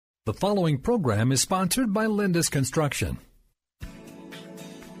The following program is sponsored by Lindus Construction.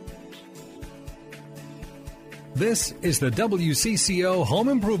 This is the WCCO Home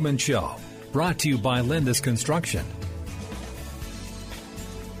Improvement Show, brought to you by Lindus Construction.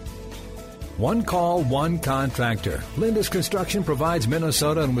 One call, one contractor. Lindus Construction provides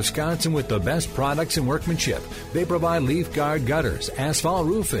Minnesota and Wisconsin with the best products and workmanship. They provide leaf guard gutters, asphalt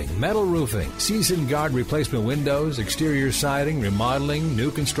roofing, metal roofing, season guard replacement windows, exterior siding, remodeling, new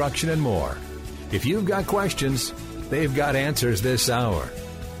construction, and more. If you've got questions, they've got answers this hour.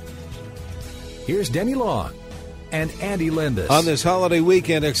 Here's Denny Long and Andy Lindus. On this holiday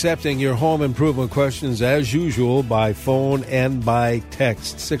weekend, accepting your home improvement questions as usual by phone and by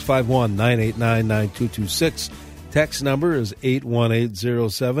text. 651-989-9226. Text number is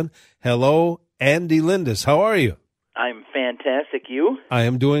 81807. Hello, Andy Lindus. How are you? I'm fantastic. You? I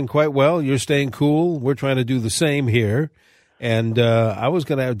am doing quite well. You're staying cool. We're trying to do the same here. And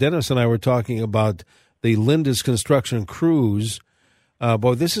Dennis and I were talking about the Lindus Construction Cruise.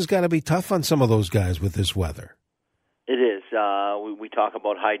 Boy, this has got to be tough on some of those guys with this weather. It is. We talk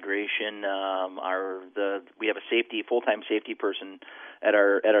about hydration. We have a full-time safety person at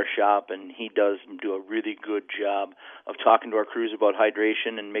our shop, and he does do a really good job of talking to our crews about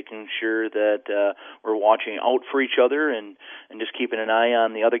hydration and making sure that we're watching out for each other and just keeping an eye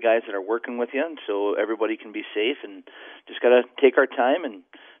on the other guys that are working with you, and so everybody can be safe. And just got to take our time and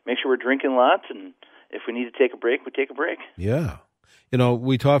make sure we're drinking lots. And if we need to take a break, we take a break. Yeah. You know,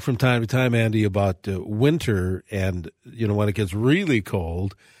 we talk from time to time, Andy, about winter and, when it gets really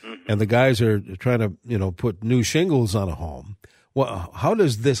cold and the guys are trying to, put new shingles on a home. Well, how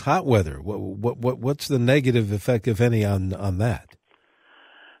does this hot weather, what's the negative effect, if any, on that?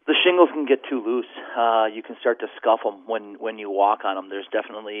 The shingles can get too loose. You can start to scuff them when you walk on them. There's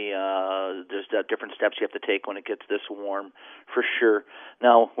definitely different steps you have to take when it gets this warm, for sure.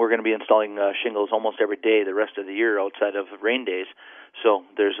 Now, we're going to be installing shingles almost every day the rest of the year outside of rain days. So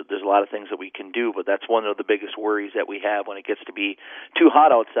there's a lot of things that we can do, but that's one of the biggest worries that we have when it gets to be too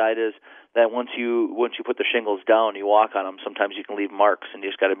hot outside is that once you put the shingles down, you walk on them, sometimes you can leave marks, and you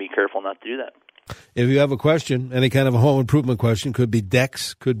just got to be careful not to do that. If you have a question, any kind of a home improvement question, could be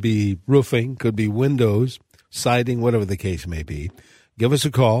decks, could be roofing, could be windows, siding, whatever the case may be, give us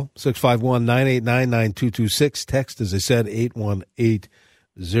a call, 651-989-9226. Text, as I said,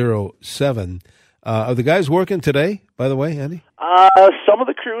 81807. Are the guys working today, by the way, Andy? Some of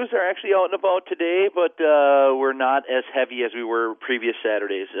the crews are actually out and about today, but we're not as heavy as we were previous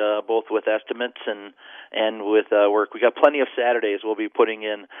Saturdays, both with estimates and with work. We got plenty of Saturdays we'll be putting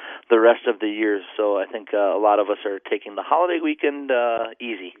in the rest of the year, so I think a lot of us are taking the holiday weekend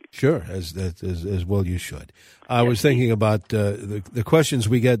easy. Sure, as well you should. I was thinking about the questions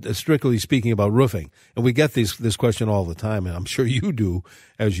we get, strictly speaking, about roofing, and we get this question all the time, and I'm sure you do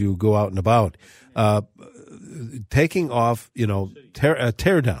as you go out and about. Taking off, a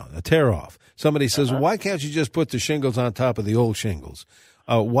tear off. Somebody says, why can't you just put the shingles on top of the old shingles?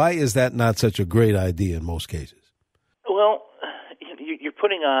 Why is that not such a great idea in most cases? Well, you're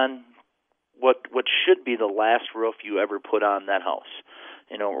putting on what should be the last roof you ever put on that house.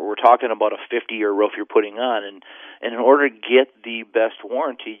 We're talking about a 50-year roof you're putting on, and in order to get the best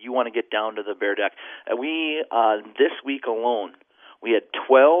warranty, you want to get down to the bare deck. This week alone, we had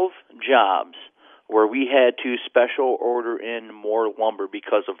 12 jobs where we had to special order in more lumber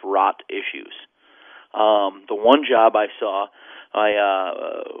because of rot issues. The one job I saw,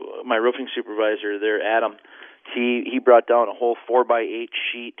 my roofing supervisor there, Adam, he brought down a whole 4x8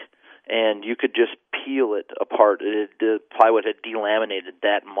 sheet, and you could just peel it apart. The plywood had delaminated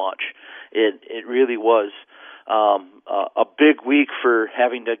that much. It really was a big week for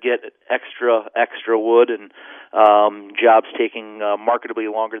having to get extra wood, and jobs taking marketably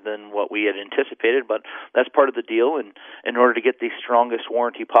longer than what we had anticipated, but that's part of the deal. And in order to get the strongest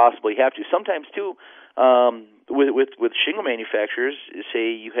warranty possible, you have to. Sometimes too, with shingle manufacturers,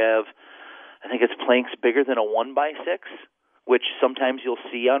 say you have, I think it's planks bigger than a 1x6, which sometimes you'll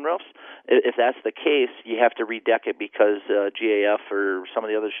see on roofs. If that's the case, you have to redeck it because GAF or some of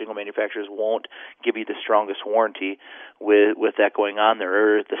the other shingle manufacturers won't give you the strongest warranty with that going on there.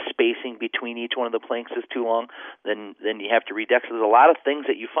 Or if the spacing between each one of the planks is too long, then you have to redeck. So there's a lot of things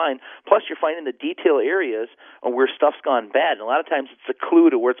that you find. Plus, you're finding the detail areas where stuff's gone bad. And a lot of times it's a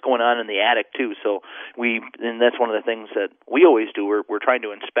clue to what's going on in the attic, too. So and that's one of the things that we always do. We're trying to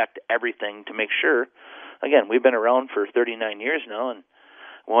inspect everything to make sure. Again, we've been around for 39 years now, and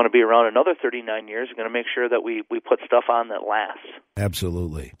we want to be around another 39 years. We're going to make sure that we put stuff on that lasts.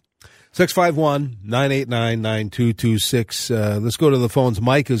 Absolutely. 651-989-9226. Let's go to the phones.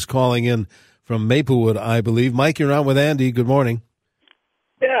 Mike is calling in from Maplewood, I believe. Mike, you're on with Andy. Good morning.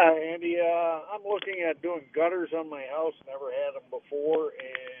 Yeah, Andy, I'm looking at doing gutters on my house. Never had them before,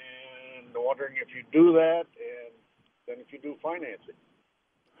 and wondering if you do that, and then if you do financing.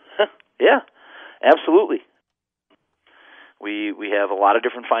 Yeah, absolutely. We have a lot of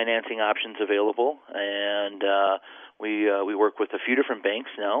different financing options available, and we work with a few different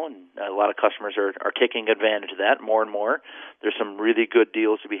banks now, and a lot of customers are taking advantage of that more and more. There's some really good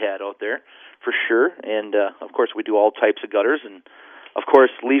deals to be had out there, for sure. And of course, we do all types of gutters, and of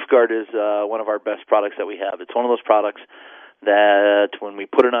course, LeafGuard is one of our best products that we have. It's one of those products that when we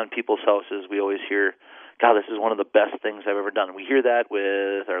put it on people's houses, we always hear, God, this is one of the best things I've ever done. We hear that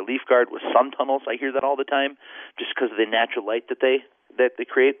with our LeafGuard, with sun tunnels. I hear that all the time, just because of the natural light that they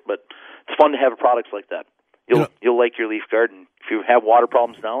create. But it's fun to have products like that. You'll like your LeafGuard, and if you have water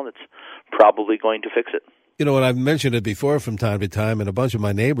problems now, that's probably going to fix it. You know, and I've mentioned it before from time to time, and a bunch of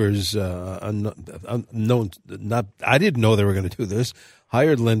my neighbors, I didn't know they were going to do this,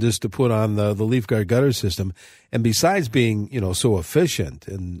 hired Lindus to put on the LeafGuard gutter system. And besides being, so efficient,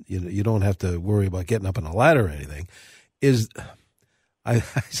 and you don't have to worry about getting up on a ladder or anything, I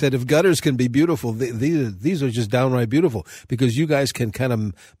said, if gutters can be beautiful, these are just downright beautiful, because you guys can kind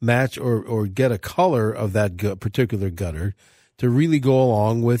of match or get a color of that particular gutter to really go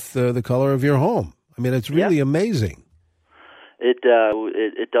along with the color of your home. I mean, it's really amazing.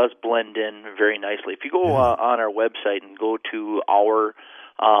 It does blend in very nicely. If you go on our website and go to our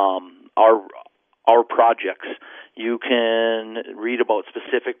projects, you can read about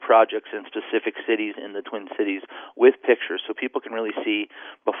specific projects in specific cities in the Twin Cities with pictures, so people can really see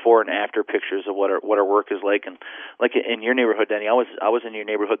before and after pictures of what our work is like. And like in your neighborhood, Danny, I was in your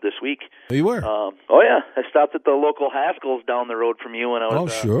neighborhood this week. Oh, you were? Oh yeah, I stopped at the local Haskell's down the road from you when I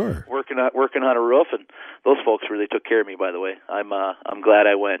was working on a roof, and those folks really took care of me. By the way, I'm glad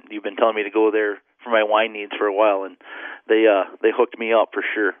I went. You've been telling me to go there for my wine needs for a while, and they hooked me up for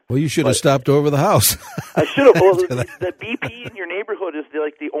sure. Well, you should have stopped over the house. I should have. Well, the BP in your neighborhood is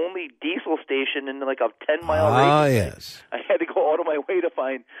the only diesel station in like a 10-mile radius. Ah, yes. I had to go out of my way to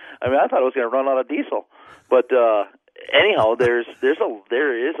find. I mean, I thought I was going to run out of diesel, but anyhow, there is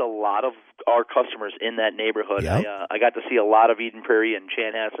a lot of our customers in that neighborhood. Yep. I got to see a lot of Eden Prairie and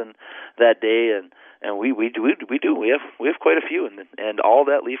Chanhassen that day, and we have quite a few, and all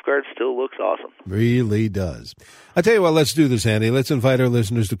that LeafGuard still looks awesome. Really does. I tell you what, let's do this, Andy. Let's invite our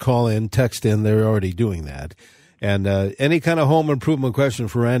listeners to call in, text in. They're already doing that. And any kind of home improvement question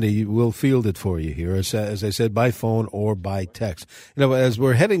for Andy, we'll field it for you here, as I said, by phone or by text. As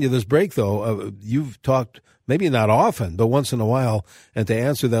we're heading to this break, though, you've talked, maybe not often, but once in a while, and to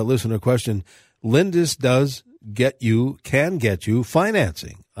answer that listener question, Lindus can get you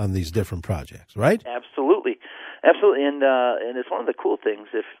financing on these different projects, right? Absolutely. And it's one of the cool things,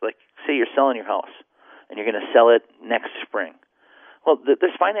 if, like, say you're selling your house and you're going to sell it next spring. Well,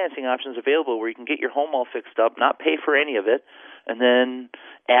 there's financing options available where you can get your home all fixed up, not pay for any of it, and then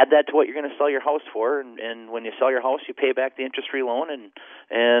add that to what you're going to sell your house for. And when you sell your house, you pay back the interest-free loan, and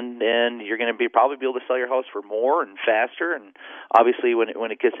you're going to probably be able to sell your house for more and faster. And obviously, when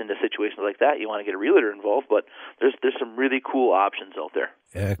it gets into situations like that, you want to get a realtor involved. But there's some really cool options out there.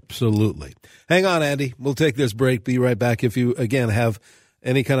 Absolutely. Hang on, Andy. We'll take this break. Be right back. If you again have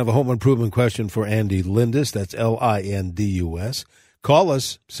any kind of a home improvement question for Andy Lindus, that's Lindus. Call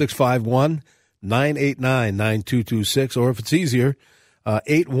us, 651-989-9226, or if it's easier,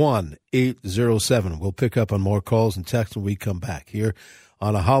 81807. We'll pick up on more calls and texts when we come back here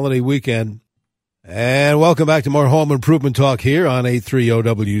on a holiday weekend. And welcome back to more home improvement talk here on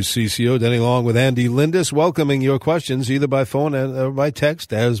 830 WCCO. Denny along with Andy Lindus, welcoming your questions either by phone or by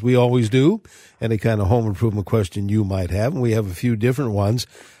text, as we always do. Any kind of home improvement question you might have, and we have a few different ones.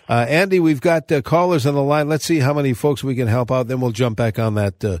 Andy, we've got callers on the line. Let's see how many folks we can help out. Then we'll jump back on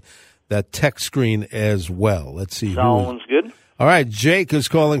that text screen as well. Let's see. Sounds good. All right, Jake is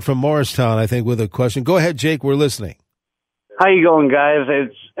calling from Morristown, I think, with a question. Go ahead, Jake. We're listening. How you going, guys?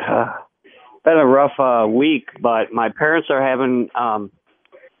 It's been a rough week, but my parents are having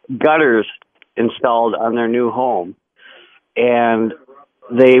gutters installed on their new home, and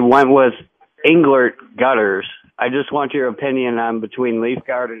they went with Englert gutters. I just want your opinion on between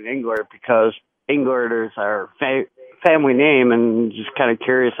LeafGuard and Englert, because Englert is our family name, and just kind of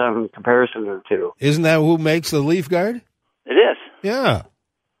curious on comparison of the two. Isn't that who makes the LeafGuard? It is. Yeah.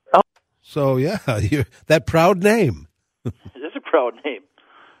 Oh. So, yeah, that proud name. It is a proud name.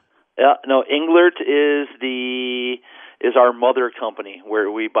 Yeah, no, Englert is our mother company, where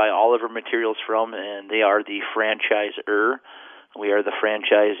we buy all of our materials from, and they are the franchisor. We are the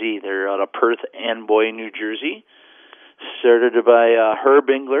franchisee. They're out of Perth, Amboy, New Jersey. Started by Herb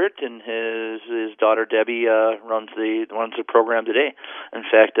Englert, and his daughter Debbie runs the program today. In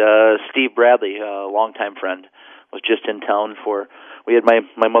fact, Steve Bradley, a longtime friend, was just in town for. We had my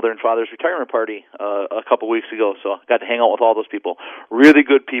mother and father's retirement party a couple weeks ago, so I got to hang out with all those people. Really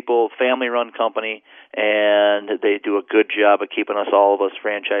good people, family-run company, and they do a good job of keeping all of us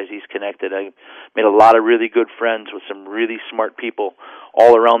franchisees connected. I made a lot of really good friends with some really smart people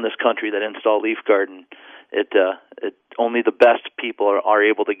all around this country that install Leaf Garden. It only the best people are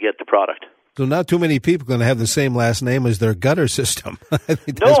able to get the product. So not too many people are going to have the same last name as their gutter system. I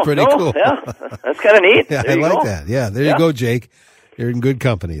think that's pretty cool. Yeah, that's kind of neat. Yeah, I like that. Yeah, there you go, Jake. You're in good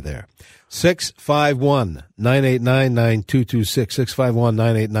company there. 651-989-9226.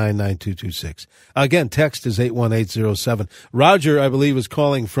 651-989-9226. Again, text is 81807. Roger, I believe, is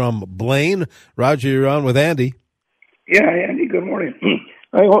calling from Blaine. Roger, you're on with Andy. Yeah, Andy, good morning.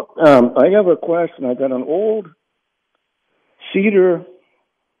 I have a question. I got an old cedar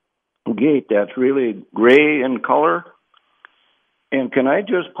gate that's really gray in color. And can I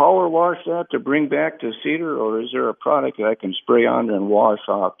just power wash that to bring back to cedar, or is there a product that I can spray on and wash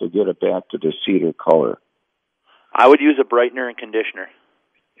off to get it back to the cedar color? I would use a brightener and conditioner.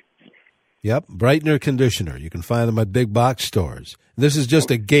 Yep, brightener conditioner. You can find them at big box stores. This is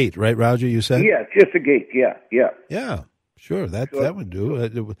just a gate, right, Roger, you said? Yeah, just a gate, yeah. Yeah, sure, that would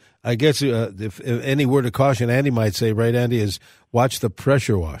do. I guess if any word of caution Andy might say, right, Andy, is watch the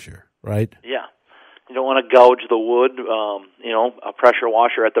pressure washer, right? Yeah. You don't want to gouge the wood. A pressure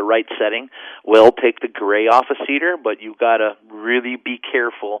washer at the right setting will take the gray off of cedar, but you've got to really be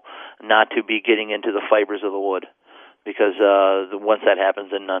careful not to be getting into the fibers of the wood, because once that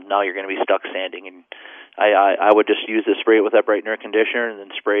happens, then now you're going to be stuck sanding. And I would just use the spray it with that brightener conditioner, and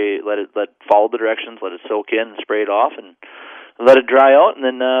then let follow the directions, let it soak in, and spray it off, and let it dry out, and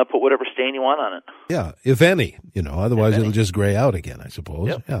then put whatever stain you want on it. Yeah, if any, otherwise it'll just gray out again, I suppose.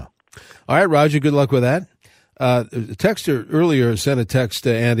 Yep. Yeah. All right, Roger, good luck with that. The texter earlier sent a text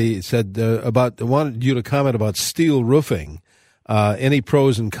to Andy, said wanted you to comment about steel roofing. Any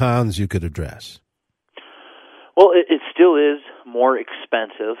pros and cons you could address? Well, it still is more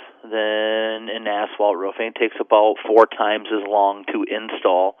expensive than an asphalt roofing. It takes about 4 times as long to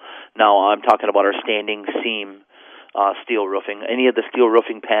install. Now, I'm talking about our standing seam steel roofing. Any of the steel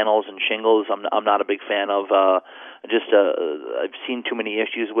roofing panels and shingles, I'm not a big fan of. I've seen too many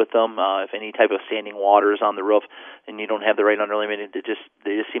issues with them. If any type of standing water is on the roof and you don't have the right underlayment, they just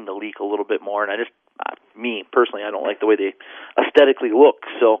seem to leak a little bit more. And me personally, I don't like the way they aesthetically look.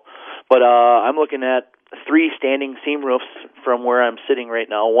 So, but I'm looking at 3 standing seam roofs from where I'm sitting right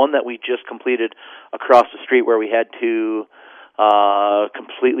now. One that we just completed across the street, where we had to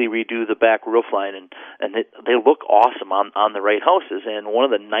completely redo the back roof line, and they look awesome on the right houses. And one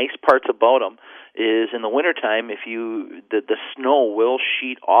of the nice parts about them is in the wintertime, the snow will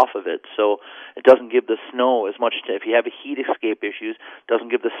sheet off of it, so it doesn't give the snow as much. If you have heat escape issues, it doesn't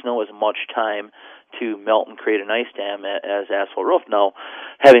give the snow as much time to melt and create an ice dam as asphalt roof. Now,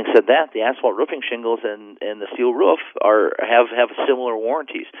 having said that, the asphalt roofing shingles and the steel roof have similar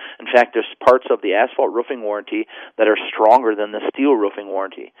warranties. In fact, there's parts of the asphalt roofing warranty that are stronger than the steel roofing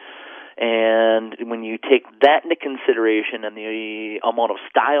warranty. And when you take that into consideration, and the amount of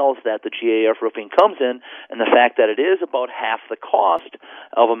styles that the GAF roofing comes in, and the fact that it is about half the cost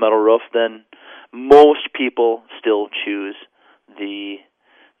of a metal roof, then most people still choose the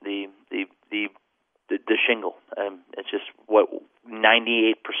shingle. It's just what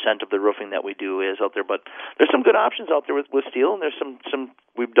 98% of the roofing that we do is out there. But there's some good options out there with steel, and there's some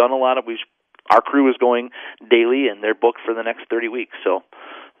we've done a lot of. Our crew is going daily, and they're booked for the next 30 weeks. So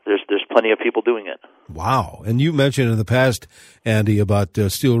there's plenty of people doing it. Wow! And you mentioned in the past, Andy, about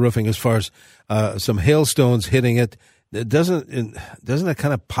steel roofing as far as some hailstones hitting it. Doesn't it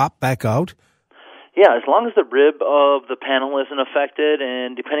kind of pop back out? Yeah, as long as the rib of the panel isn't affected,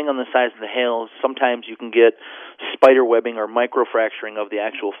 and depending on the size of the hail, sometimes you can get spider webbing or microfracturing of the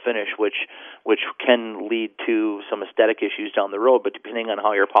actual finish, which can lead to some aesthetic issues down the road. But depending on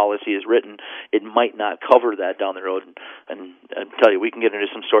how your policy is written, it might not cover that down the road. And I tell you, we can get into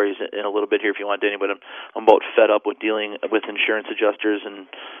some stories in a little bit here if you want, Danny. But I'm about fed up with dealing with insurance adjusters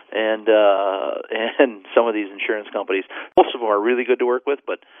and some of these insurance companies. Most of them are really good to work with,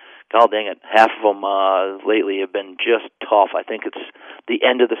 but God dang it, half of them lately have been just tough. I think it's the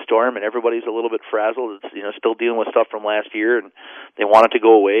end of the storm, and everybody's a little bit frazzled. It's still dealing with stuff from last year, and they want it to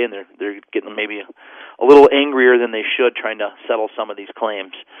go away, and they're getting maybe a little angrier than they should, trying to settle some of these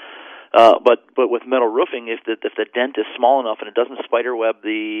claims. But with metal roofing, if the dent is small enough and it doesn't spider web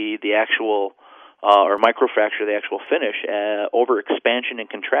the actual or microfracture the actual finish over expansion and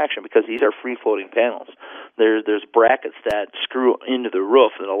contraction, because these are free-floating panels. There's brackets that screw into the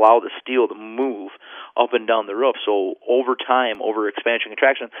roof that allow the steel to move up and down the roof. So over time, over expansion and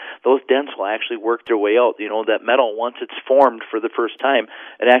contraction, those dents will actually work their way out. That metal, once it's formed for the first time,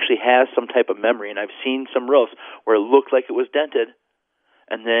 it actually has some type of memory. And I've seen some roofs where it looked like it was dented,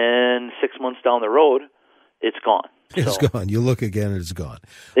 and then 6 months down the road, it's gone. It's gone. You look again, and it's gone.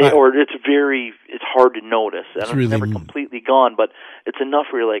 Or it's hard to notice. It's really never completely gone, but it's enough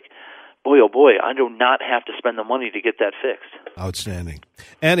where you're like, boy, oh boy, I do not have to spend the money to get that fixed. Outstanding.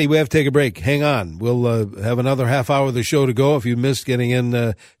 Andy, we have to take a break. Hang on. We'll have another half hour of the show to go. If you missed getting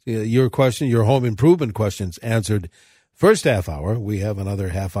in your question, your home improvement questions answered first half hour, we have another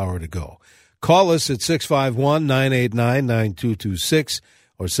half hour to go. Call us at 651-989-9226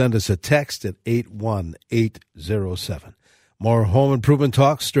 or send us a text at 81807. More home improvement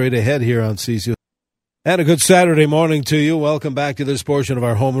talk straight ahead here on CCO. And a good Saturday morning to you. Welcome back to this portion of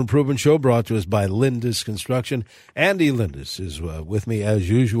our home improvement show, brought to us by Lindus Construction. Andy Lindus is with me as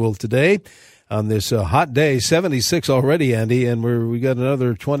usual today on this hot day, 76 already, Andy, and we got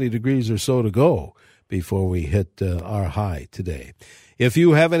another 20 degrees or so to go before we hit our high today. If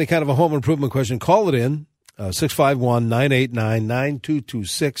you have any kind of a home improvement question, call it in,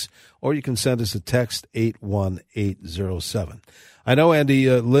 651-989-9226, or you can send us a text, 81807. I know, Andy,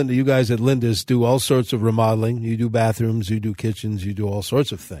 Linda, you guys at Lindus do all sorts of remodeling. You do bathrooms, you do kitchens, you do all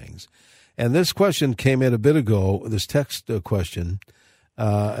sorts of things. And this question came in a bit ago, this text question,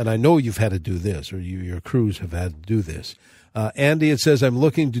 and I know you've had to do this, or your crews have had to do this. Andy, it says, I'm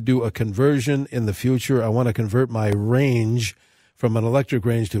looking to do a conversion in the future. I want to convert my range from an electric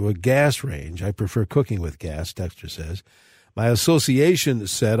range to a gas range. I prefer cooking with gas, texter says. My association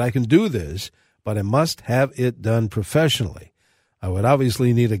said I can do this, but I must have it done professionally. I would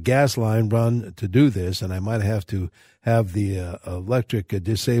obviously need a gas line run to do this, and I might have to have the electric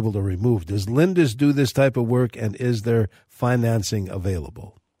disabled or removed. Does Lindus do this type of work, and is there financing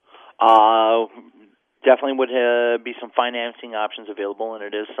available? Definitely would be some financing options available, and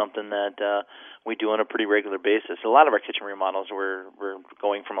it is something that we do on a pretty regular basis. A lot of our kitchen remodels, we're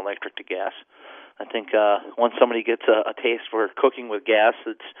going from electric to gas. I think once somebody gets a taste for cooking with gas,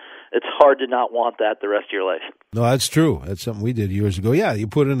 it's hard to not want that the rest of your life. No, that's true. That's something we did years ago. Yeah, you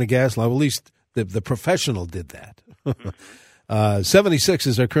put in a gas line. Well, at least the professional did that. 76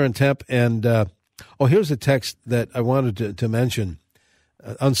 is our current temp. And, here's a text that I wanted to mention,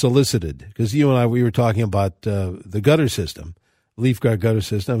 unsolicited, because you and I, we were talking about the gutter system, leaf guard gutter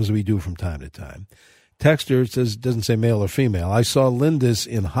system, as we do from time to time. Texter says, doesn't say male or female. I saw Lindus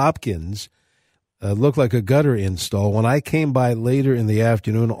in Hopkins. Looked like a gutter install. When I came by later in the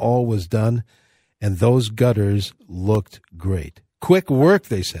afternoon, all was done, and those gutters looked great. Quick work,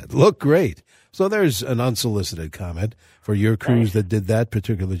 they said. Looked great. So there's an unsolicited comment for your crews that did that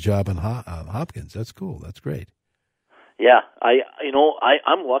particular job in Hopkins. That's cool. That's great. Yeah,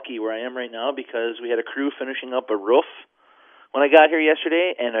 I'm lucky where I am right now because we had a crew finishing up a roof when I got here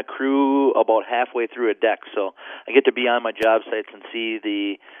yesterday, and a crew about halfway through a deck. So I get to be on my job sites and see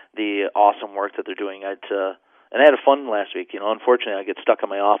the awesome work that they're doing. And I had fun last week. Unfortunately, I get stuck in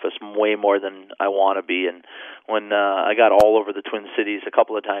my office way more than I want to be. And when I got all over the Twin Cities a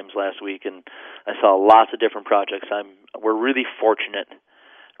couple of times last week, and I saw lots of different projects. We're really fortunate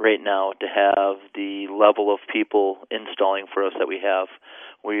right now to have the level of people installing for us that we have.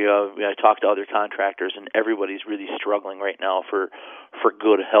 I talked to other contractors, and everybody's really struggling right now for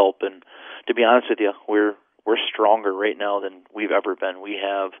good help. And to be honest with you, we're stronger right now than we've ever been. We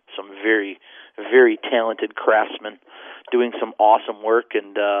have some very, very talented craftsmen doing some awesome work.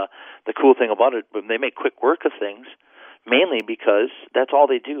 And the cool thing about it, they make quick work of things, mainly because that's all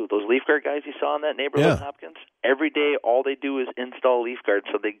they do. Those leaf guard guys you saw in that neighborhood in Hopkins, every day all they do is install leaf guards,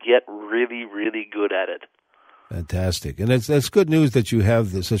 so they get really, really good at it. Fantastic. And that's good news that you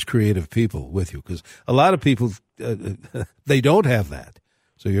have such creative people with you, because a lot of people, they don't have that.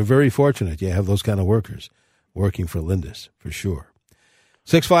 So you're very fortunate you have those kind of workers working for Lindus, for sure.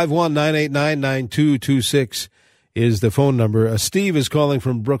 651-989-9226 is the phone number. Steve is calling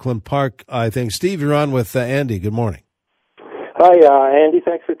from Brooklyn Park, I think. Steve, you're on with Andy. Good morning. Hi, Andy.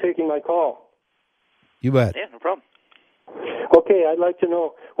 Thanks for taking my call. You bet. Yeah, no problem. Okay, I'd like to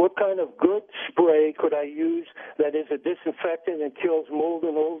know what kind of good spray could I use that is a disinfectant and kills mold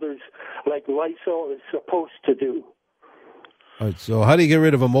and odors like Lysol is supposed to do. All right, so how do you get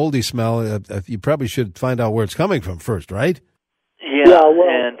rid of a moldy smell? You probably should find out where it's coming from first, right? Yeah,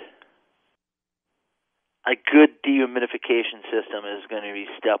 and a good dehumidification system is going to be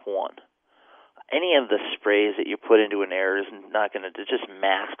step one. any of the sprays that you put into an air is not going to, it just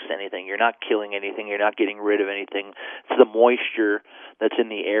masks anything. You're not killing anything. You're not getting rid of anything. It's the moisture that's in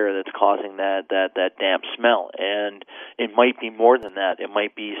the air that's causing that damp smell. And it might be more than that. It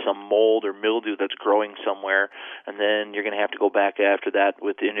might be some mold or mildew that's growing somewhere, and then you're going to have to go back after that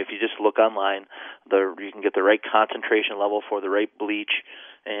and if you just look online, you can get the right concentration level for the right bleach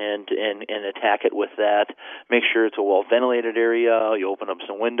and attack it with that. Make sure it's a well-ventilated area. You open up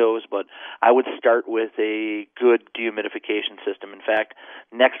some windows, but I would start with a good dehumidification system. In fact,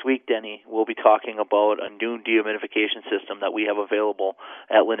 next week, Denny, we'll be talking about a new dehumidification system that we have available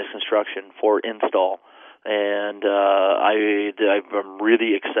at Lindus Construction for install. And I'm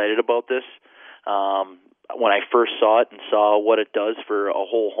really excited about this. When I first saw it and saw what it does for a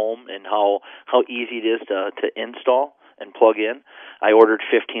whole home and how easy it is to install and plug in, I ordered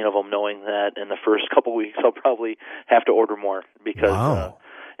 15 of them, knowing that in the first couple weeks I'll probably have to order more because wow.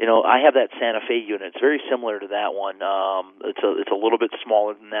 I have that Santa Fe unit. It's very similar to that one. It's a little bit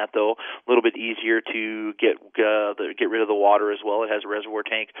smaller than that, though. A little bit easier to get rid of the water as well. It has a reservoir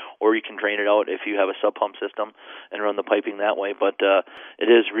tank, or you can drain it out if you have a sub pump system and run the piping that way. But it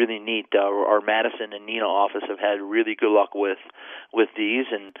is really neat. Our Madison and Neenah office have had really good luck with these,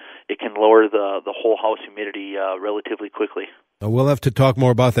 and it can lower the whole house humidity relatively quickly. We'll have to talk more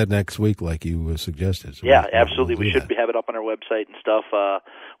about that next week, like you suggested. So yeah, absolutely. We should have it up on our website and stuff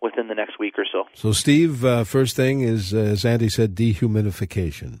within the next week or so. So, Steve, first thing is, as Andy said,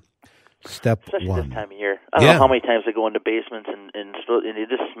 dehumidification. Step Especially one. This time of year. I don't know how many times I go into basements and it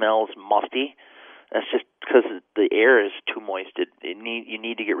just smells musty. That's just because the air is too moist. You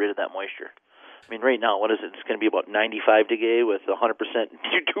need to get rid of that moisture. I mean, right now, what is it? It's going to be about 95 today with 100%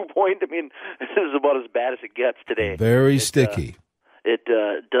 dew point. I mean, this is about as bad as it gets today. Very sticky. It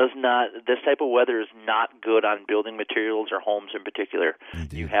does not. This type of weather is not good on building materials or homes in particular.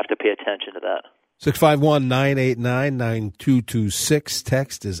 Indeed. You have to pay attention to that. 651-989-9226.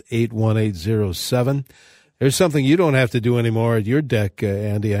 Text is 81807. There's something you don't have to do anymore at your deck,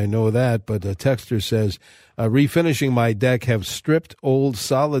 Andy. I know that, but a texter says, refinishing my deck, have stripped old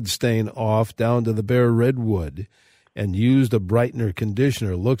solid stain off down to the bare redwood and used a brightener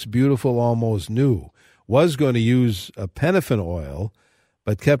conditioner. Looks beautiful, almost new. Was going to use a paraffin oil,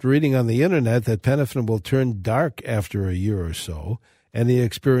 but kept reading on the internet that paraffin will turn dark after a year or so. Any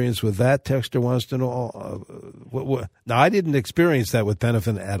experience with that? Texter wants to know. Now, I didn't experience that with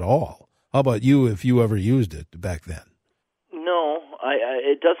paraffin at all. How about you, if you ever used it back then? No,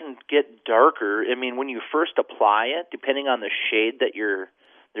 it doesn't get darker. I mean, when you first apply it, depending on the shade that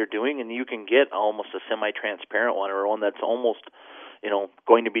they're doing, and you can get almost a semi-transparent one or one that's almost,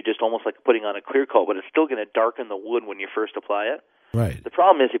 going to be just almost like putting on a clear coat, but it's still going to darken the wood when you first apply it. Right. The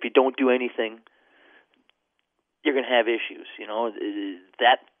problem is if you don't do anything, you're going to have issues.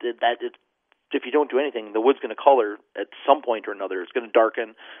 If you don't do anything, the wood's going to color at some point or another. It's going to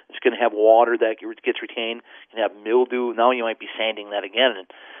darken. It's going to have water that gets retained. You can have mildew. Now you might be sanding that again.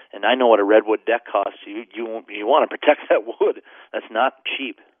 And I know what a redwood deck costs. You want to protect that wood. That's not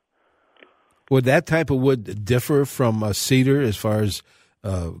cheap. Would that type of wood differ from a cedar as far as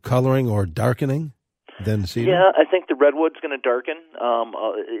coloring or darkening than cedar? Yeah, I think the redwood's going to darken.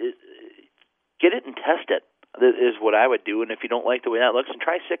 Get it and test it. Is what I would do, and if you don't like the way that looks, and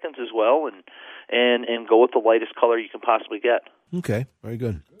try Sikkens as well, and go with the lightest color you can possibly get. Okay, very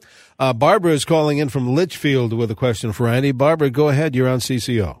good. Barbara is calling in from Litchfield with a question for Andy. Barbara, go ahead. You're on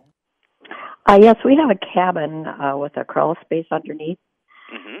CCO. Yes, we have a cabin with a crawl space underneath,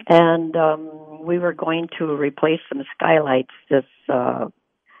 and we were going to replace some skylights this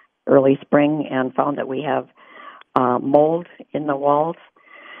early spring, and found that we have mold in the walls.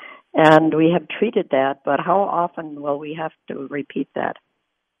 And we have treated that, but how often will we have to repeat that?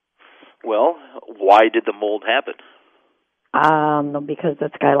 Well, why did the mold happen? Because the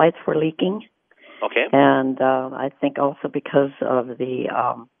skylights were leaking. Okay. And I think also because of the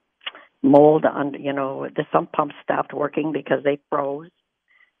mold, the sump pumps stopped working because they froze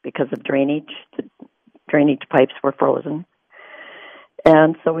because of drainage. The drainage pipes were frozen.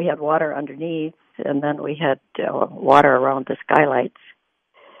 And so we had water underneath, and then we had water around the skylights.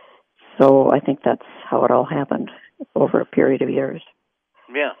 So I think that's how it all happened over a period of years.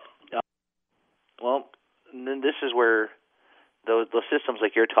 Yeah. Well, then this is where those systems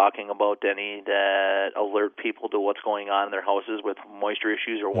like you're talking about, Denny, that alert people to what's going on in their houses with moisture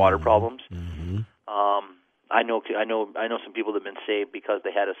issues or water problems. Mm-hmm. I know some people that have been saved because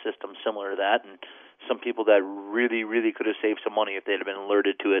they had a system similar to that, and some people that really, really could have saved some money if they'd have been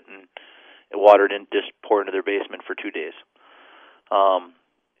alerted to it and water didn't just pour into their basement for 2 days.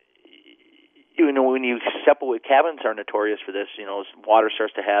 When you separate, cabins are notorious for this. Water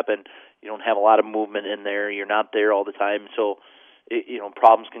starts to happen. You don't have a lot of movement in there. You're not there all the time, so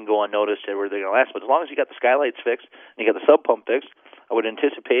problems can go unnoticed where they're going to last. But as long as you got the skylights fixed and you got the sub pump fixed, I would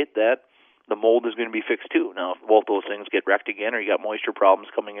anticipate that the mold is going to be fixed too. Now, if both those things get wrecked again, or you got moisture problems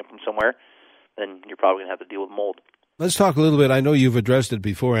coming in from somewhere, then you're probably going to have to deal with mold. Let's talk a little bit. I know you've addressed it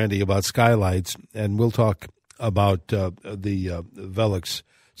before, Andy, about skylights, and we'll talk about the Velux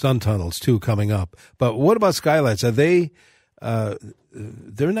sun tunnels too coming up. But what about skylights? Are they?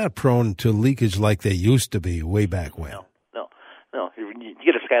 They're not prone to leakage like they used to be way back when. No. You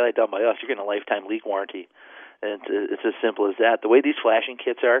get a skylight done by us, you're getting a lifetime leak warranty. And it's as simple as that. The way these flashing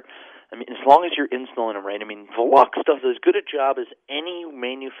kits are, I mean, as long as you're installing them right, I mean, Velux does as good a job as any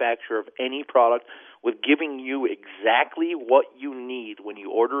manufacturer of any product with giving you exactly what you need when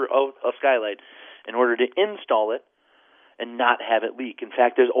you order a skylight in order to install it and not have it leak. In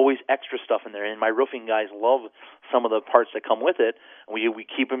fact, there's always extra stuff in there, and my roofing guys love some of the parts that come with it. We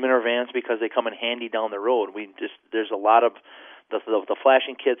keep them in our vans because they come in handy down the road. There's a lot of the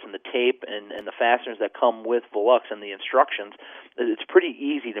flashing kits and the tape and the fasteners that come with Velux and the instructions. It's pretty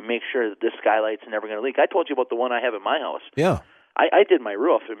easy to make sure that this skylight's never going to leak. I told you about the one I have at my house. Yeah. I did my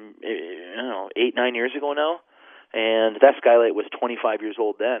roof, 8-9 years ago now, and that skylight was 25 years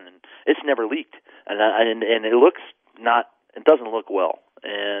old then, and it's never leaked. And it looks not. It doesn't look well,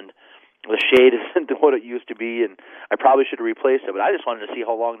 and the shade isn't what it used to be, and I probably should have replaced it. But I just wanted to see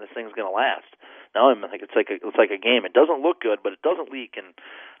how long this thing's going to last. Now I'm like it's like a game. It doesn't look good, but it doesn't leak, and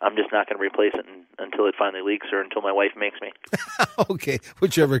I'm just not going to replace it until it finally leaks or until my wife makes me. Okay,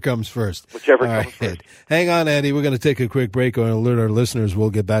 whichever comes first. Whichever comes first. Hang on, Andy. We're going to take a quick break and alert our listeners.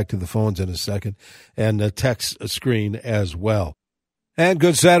 We'll get back to the phones in a second and the text screen as well. And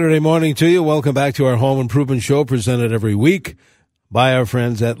good Saturday morning to you. Welcome back to our Home Improvement Show, presented every week by our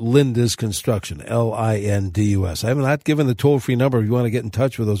friends at Lindus Construction, Lindus. I have not given the toll-free number if you want to get in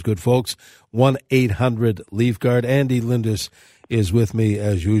touch with those good folks, 1-800-LEAF-GUARD. Andy Lindus is with me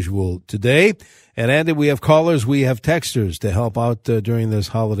as usual today. And Andy, we have callers, we have texters to help out during this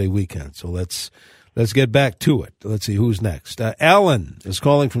holiday weekend. So let's get back to it. Let's see who's next. Alan is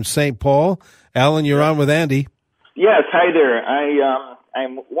calling from St. Paul. Alan, you're on with Andy. Yes, hi there.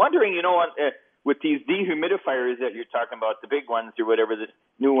 I'm wondering, with these dehumidifiers that you're talking about, the big ones or whatever, the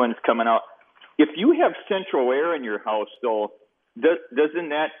new ones coming out, if you have central air in your house, though, doesn't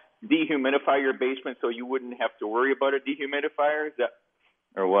that dehumidify your basement so you wouldn't have to worry about a dehumidifier? Is that,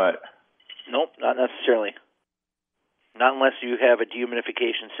 or what? Nope, not necessarily. Not unless you have a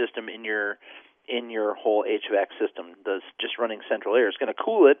dehumidification system in your whole HVAC system. Just running central air is going to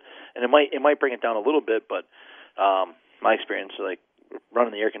cool it, and it might bring it down a little bit, but my experience, like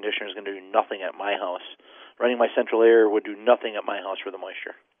running the air conditioner is going to do nothing at my house. Running my central air would do nothing at my house for the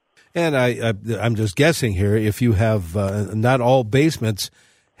moisture. And I'm just guessing here, if you have, not all basements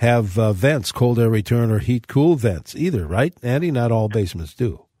have vents, cold air return or heat-cool vents either, right, Andy? Not all basements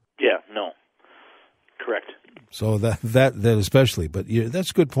do. Yeah, no. Correct. So that especially, but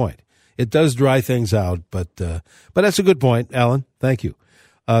that's a good point. It does dry things out, but that's a good point, Alan. Thank you.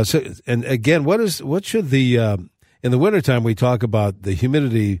 So, and again, what should the in the wintertime we talk about the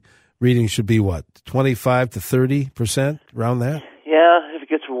humidity reading should be what, 25 to 30%, around that? Yeah, if it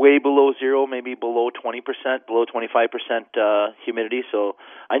gets way below zero, maybe below 20%, below 25% humidity. So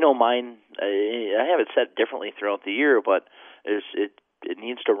I know mine. I have it set differently throughout the year, but it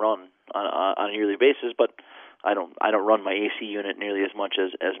needs to run on a yearly basis. But I don't run my AC unit nearly as much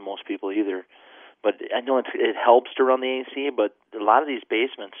as most people either. But I know it helps to run the AC, but a lot of these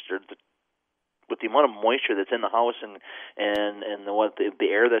basements, with the amount of moisture that's in the house and the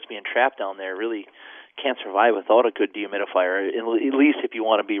air that's being trapped down there, really can't survive without a good dehumidifier, at least if you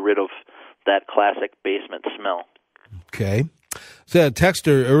want to be rid of that classic basement smell. Okay. So a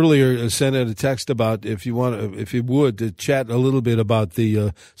texter earlier sent in a text about if you would to chat a little bit about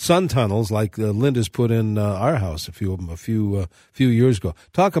the sun tunnels like Linda's put in our house a few years ago.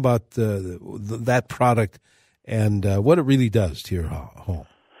 Talk about that product and what it really does to your home.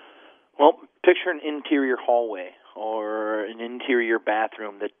 Well, picture an interior hallway or an interior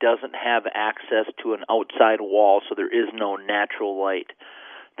bathroom that doesn't have access to an outside wall, so there is no natural light.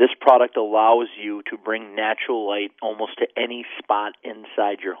 This product allows you to bring natural light almost to any spot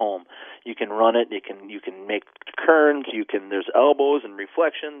inside your home. You can run it. You can make kerns. There's elbows and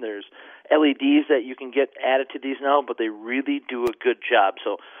reflection. There's LEDs that you can get added to these now, but they really do a good job.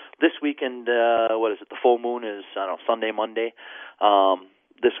 So this weekend, the full moon is Sunday, Monday.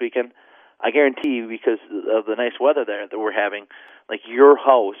 This weekend, I guarantee you, because of the nice weather there that we're having, like your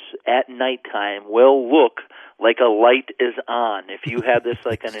house at nighttime will look like a light is on. If you have this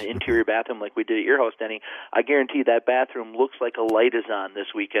like in an interior bathroom like we did at your house, Denny, I guarantee that bathroom looks like a light is on this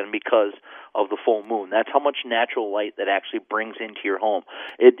weekend because of the full moon. That's how much natural light that actually brings into your home.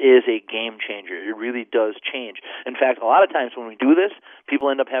 It is a game changer. It really does change. In fact, a lot of times when we do this, people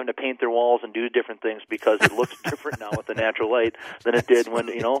end up having to paint their walls and do different things because it looks different now with the natural light than it did when,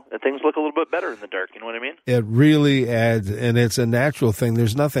 things look a little bit better in the dark. You know what I mean? It really adds, and it's a natural thing.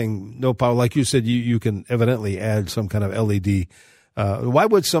 There's no power. Like you said, you can evidently add some kind of LED. Why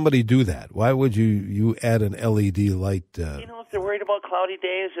would somebody do that? Why would you add an LED light? If they're worried about cloudy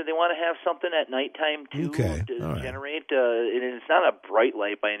days or they want to have something at nighttime too to generate. It's not a bright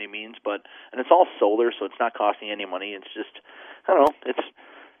light by any means, and it's all solar, so it's not costing any money. It's just, I don't know,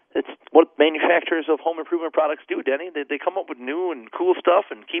 it's what manufacturers of home improvement products do, Denny. They come up with new and cool stuff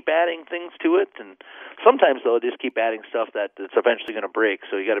and keep adding things to it. And sometimes, though, they just keep adding stuff that's eventually going to break.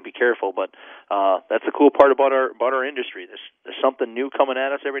 So you got to be careful. But that's the cool part about our industry. There's something new coming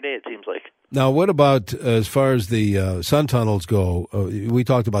at us every day, it seems like. Now, what about as far as the sun tunnels go? We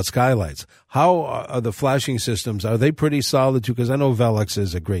talked about skylights. How are the flashing systems? Are they pretty solid, too? Because I know Velux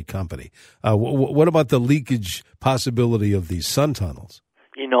is a great company. What about the leakage possibility of these sun tunnels?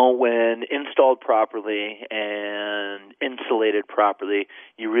 When installed properly and insulated properly,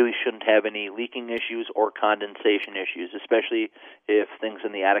 you really shouldn't have any leaking issues or condensation issues, especially if things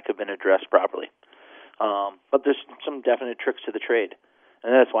in the attic have been addressed properly. But there's some definite tricks to the trade,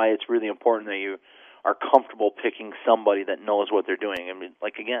 and that's why it's really important that you are comfortable picking somebody that knows what they're doing. I mean,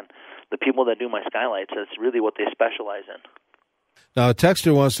 like, again, the people that do my skylights, that's really what they specialize in. Now, a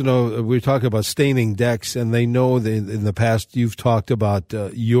texter wants to know, we're talking about staining decks, and they know that in the past you've talked about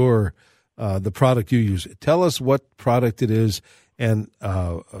the product you use. Tell us what product it is and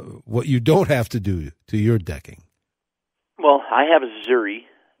what you don't have to do to your decking. Well, I have Zuri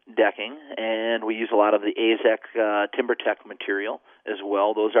decking, and we use a lot of the AZEK TimberTech material as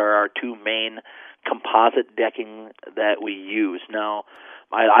well. Those are our two main composite decking that we use. Now,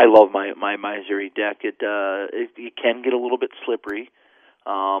 I love my Zuri deck. It can get a little bit slippery,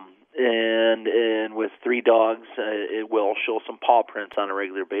 and with 3 dogs, it will show some paw prints on a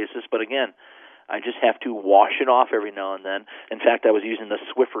regular basis. But again, I just have to wash it off every now and then. In fact, I was using the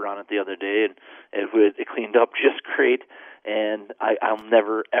Swiffer on it the other day, and it cleaned up just great. And I'll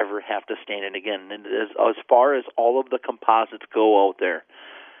never ever have to stain it again. And as far as all of the composites go out there,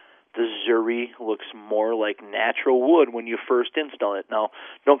 the Zuri looks more like natural wood when you first install it. Now,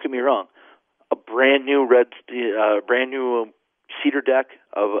 don't get me wrong. A brand new brand new cedar deck,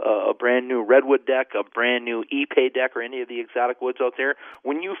 a brand new redwood deck, a brand new Ipe deck, or any of the exotic woods out there,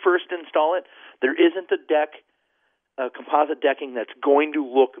 when you first install it, there isn't a composite decking that's going to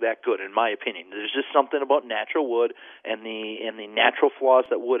look that good, in my opinion. There's just something about natural wood and the natural flaws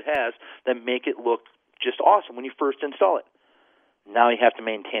that wood has that make it look just awesome when you first install it. Now you have to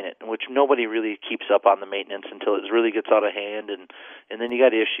maintain it, which nobody really keeps up on the maintenance until it really gets out of hand, and then you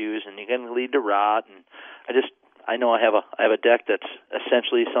got issues, and you can lead to rot. And I know I have a deck that's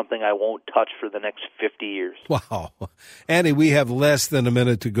essentially something I won't touch for the next 50 years. Wow. Andy, we have less than a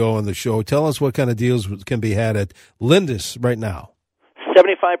minute to go on the show. Tell us what kind of deals can be had at Lindus right now.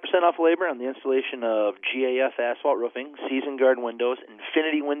 75% off labor on the installation of GAF asphalt roofing, Season Guard windows,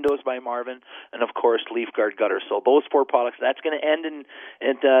 Infinity Windows by Marvin, and of course Leaf Guard gutters. So those 4 products, that's going to end in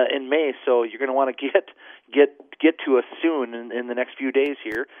May. So you're going to want to get to us soon in the next few days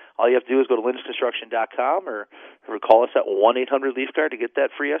here. All you have to do is go to lindusconstruction.com or call us at 1-800-LEAF-GUARD to get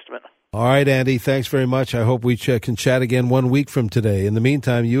that free estimate. All right, Andy, thanks very much. I hope we can chat again 1 week from today. In the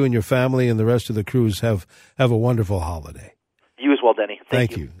meantime, you and your family and the rest of the crews have a wonderful holiday. You as well, Denny.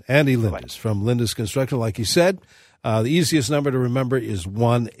 Thank you. Andy Lindus from Lindus Construction. Like he said, the easiest number to remember is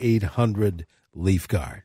 1-800-LEAF-GUARD.